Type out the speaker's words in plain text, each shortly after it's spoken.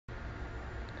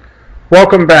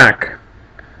Welcome back.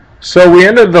 So we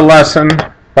ended the lesson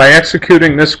by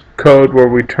executing this code where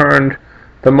we turned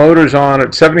the motors on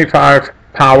at 75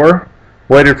 power,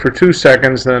 waited for 2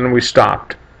 seconds, then we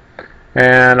stopped.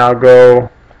 And I'll go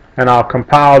and I'll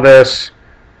compile this,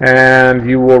 and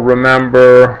you will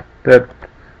remember that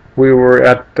we were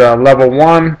at level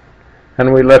 1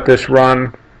 and we let this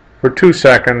run for 2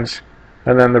 seconds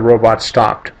and then the robot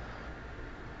stopped.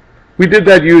 We did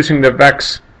that using the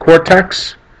VEX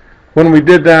Cortex. When we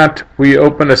did that, we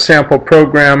opened a sample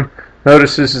program.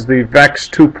 Notice this is the VEX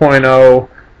 2.0.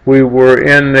 We were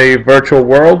in the virtual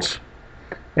worlds,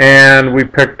 and we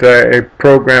picked a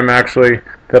program actually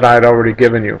that I had already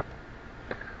given you.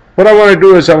 What I want to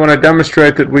do is I want to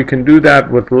demonstrate that we can do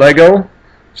that with Lego.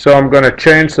 So I'm going to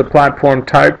change the platform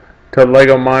type to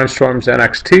Lego Mindstorms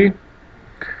NXT.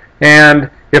 And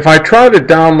if I try to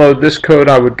download this code,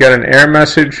 I would get an error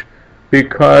message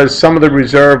because some of the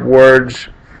reserved words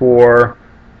for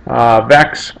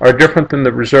VEX are different than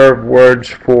the reserved words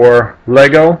for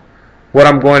Lego. What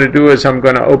I'm going to do is I'm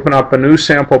going to open up a new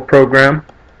sample program.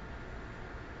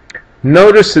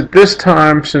 Notice that this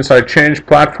time, since I changed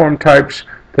platform types,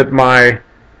 that my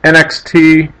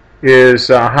NXT is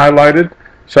highlighted.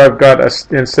 So I've got,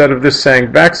 instead of this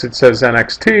saying VEX, it says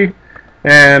NXT.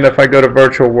 And if I go to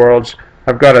Virtual Worlds,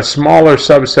 I've got a smaller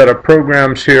subset of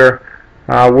programs here.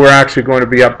 We're actually going to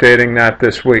be updating that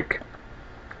this week.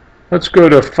 Let's go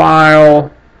to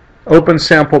File, Open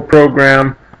Sample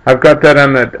Program. I've got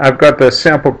the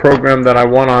sample program that I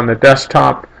want on the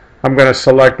desktop. I'm going to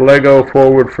select Lego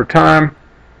Forward for Time.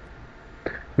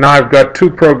 Now I've got two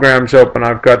programs open.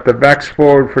 I've got the VEX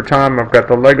Forward for Time. I've got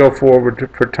the Lego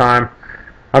Forward for Time.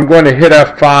 I'm going to hit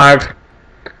F5.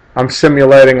 I'm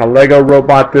simulating a Lego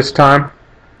robot this time.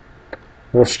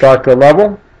 We'll start the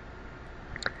level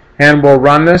and we'll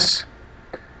run this.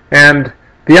 And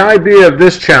the idea of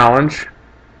this challenge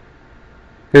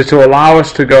is to allow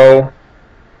us to go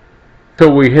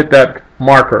till we hit that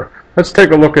marker. Let's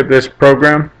take a look at this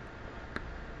program.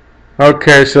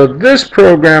 Okay, so this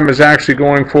program is actually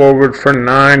going forward for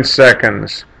 9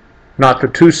 seconds, not the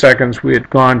 2 seconds we had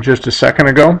gone just a second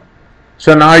ago.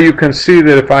 So now you can see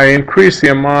that if I increase the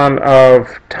amount of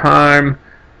time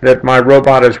that my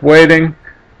robot is waiting,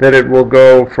 that it will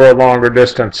go for a longer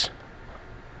distance.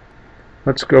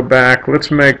 Let's go back.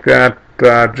 Let's make that,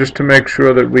 just to make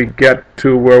sure that we get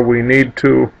to where we need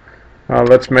to,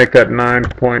 let's make that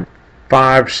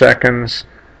 9.5 seconds.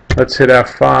 Let's hit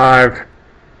F5.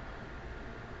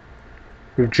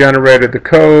 We've generated the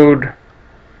code.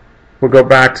 We'll go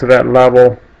back to that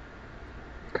level.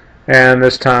 And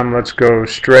this time let's go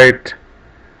straight.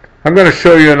 I'm going to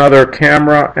show you another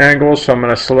camera angle, so I'm going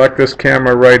to select this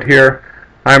camera right here.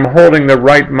 I'm holding the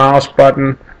right mouse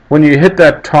button. When you hit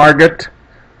that target,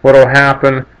 what will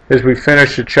happen is we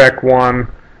finish the check 1.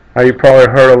 You probably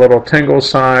heard a little tingle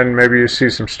sign. Maybe you see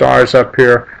some stars up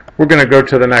here. We're going to go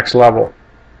to the next level.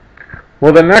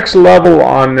 Well, the next level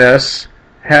on this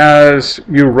has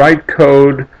you write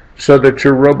code so that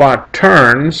your robot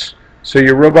turns. So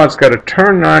your robot's got to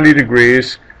turn 90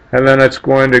 degrees, and then it's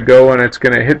going to go and it's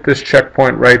going to hit this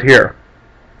checkpoint right here.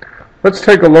 Let's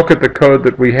take a look at the code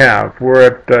that we have. We're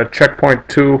at checkpoint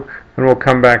 2, and we'll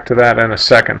come back to that in a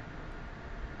second.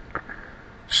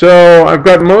 So I've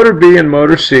got motor B and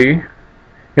motor C.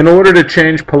 In order to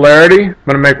change polarity, I'm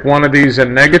going to make one of these a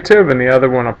negative and the other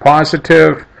one a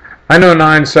positive. I know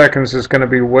 9 seconds is going to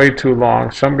be way too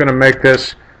long, so I'm going to make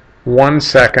this 1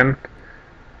 second.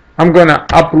 I'm going to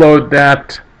upload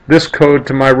this code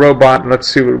to my robot, and let's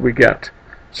see what we get.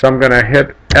 So I'm going to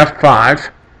hit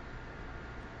F5.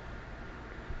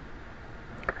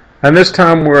 And this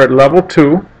time we're at level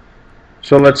 2.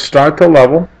 So let's start the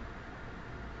level.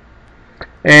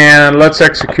 And let's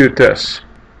execute this.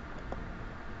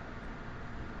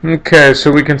 Okay, so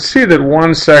we can see that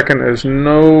 1 second is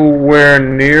nowhere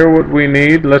near what we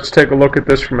need. Let's take a look at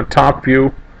this from a top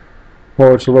view.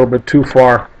 Well, it's a little bit too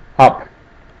far up.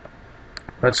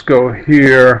 Let's go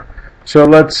here. So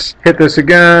let's hit this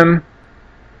again.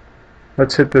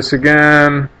 Let's hit this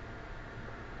again.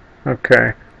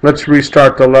 Okay, let's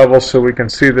restart the level so we can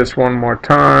see this one more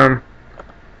time.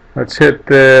 Let's hit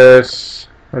this.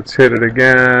 Let's hit it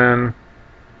again.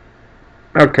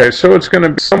 Okay, so it's going to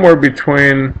be somewhere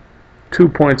between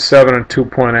 2.7 and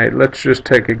 2.8. Let's just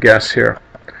take a guess here.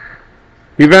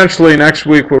 Eventually, next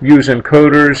week, we'll use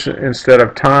encoders instead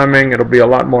of timing. It'll be a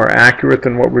lot more accurate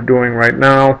than what we're doing right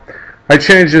now. I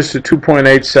changed this to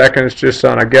 2.8 seconds just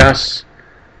on a guess.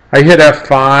 I hit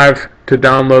F5 to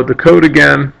download the code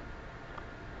again.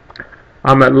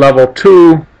 I'm at level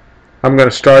 2. I'm going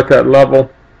to start that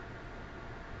level.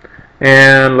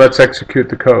 And let's execute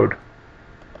the code.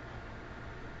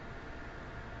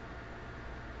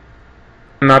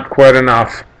 not quite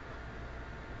enough.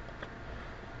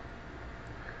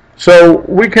 So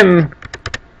we can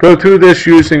go through this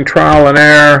using trial and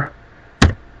error,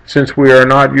 since we are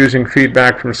not using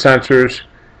feedback from sensors,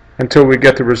 until we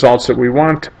get the results that we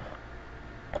want.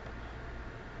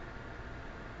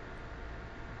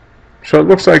 So it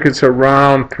looks like it's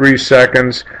around 3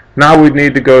 seconds. Now we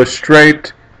need to go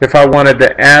straight. If I wanted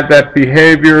to add that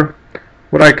behavior,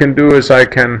 what I can do is I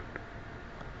can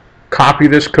copy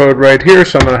this code right here.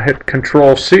 So I'm going to hit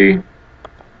Control C,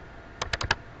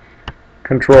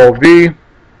 Control V,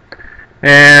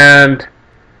 and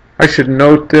I should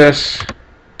note this.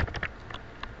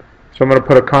 So I'm going to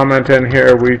put a comment in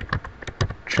here. We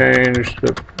changed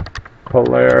the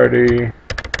polarity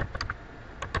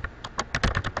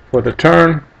for the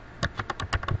turn.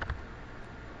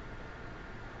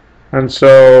 And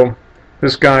so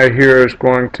this guy here is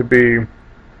going to be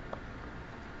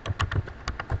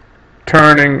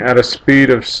turning at a speed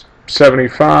of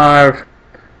 75.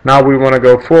 Now we want to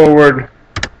go forward.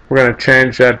 We're going to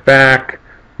change that back.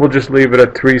 We'll just leave it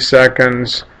at 3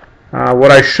 seconds.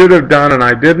 What I should have done, and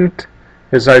I didn't,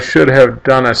 is I should have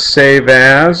done a save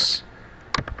as.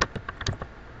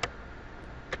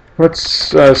 Let's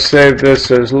save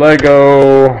this as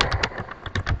Lego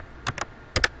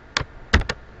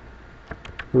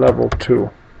Level 2.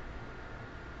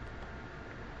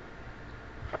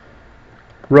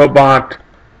 Robot,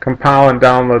 compile and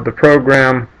download the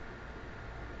program.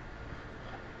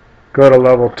 Go to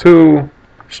Level 2,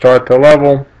 start the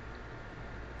level.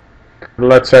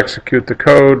 Let's execute the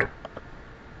code.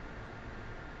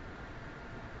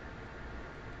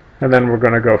 And then we're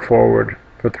going to go forward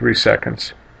for 3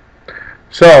 seconds.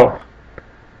 So,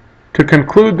 to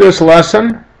conclude this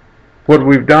lesson, what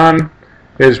we've done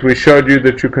is we showed you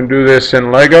that you can do this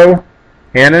in Lego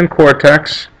and in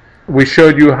Cortex. We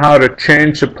showed you how to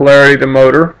change the polarity of the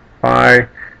motor by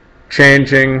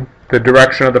changing the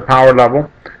direction of the power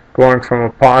level, going from a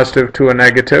positive to a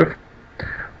negative.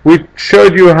 We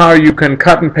showed you how you can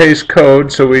cut and paste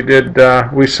code, so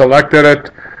we selected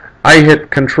it. I hit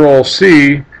Control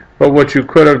C, but what you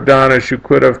could have done is you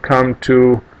could have come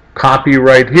to copy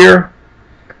right here,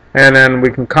 and then we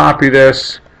can copy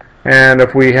this, and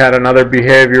if we had another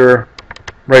behavior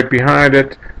right behind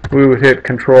it, we would hit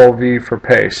Control V for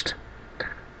paste.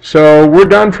 So we're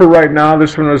done for right now.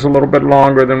 This one was a little bit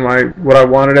longer than what I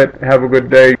wanted it. Have a good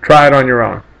day. Try it on your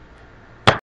own.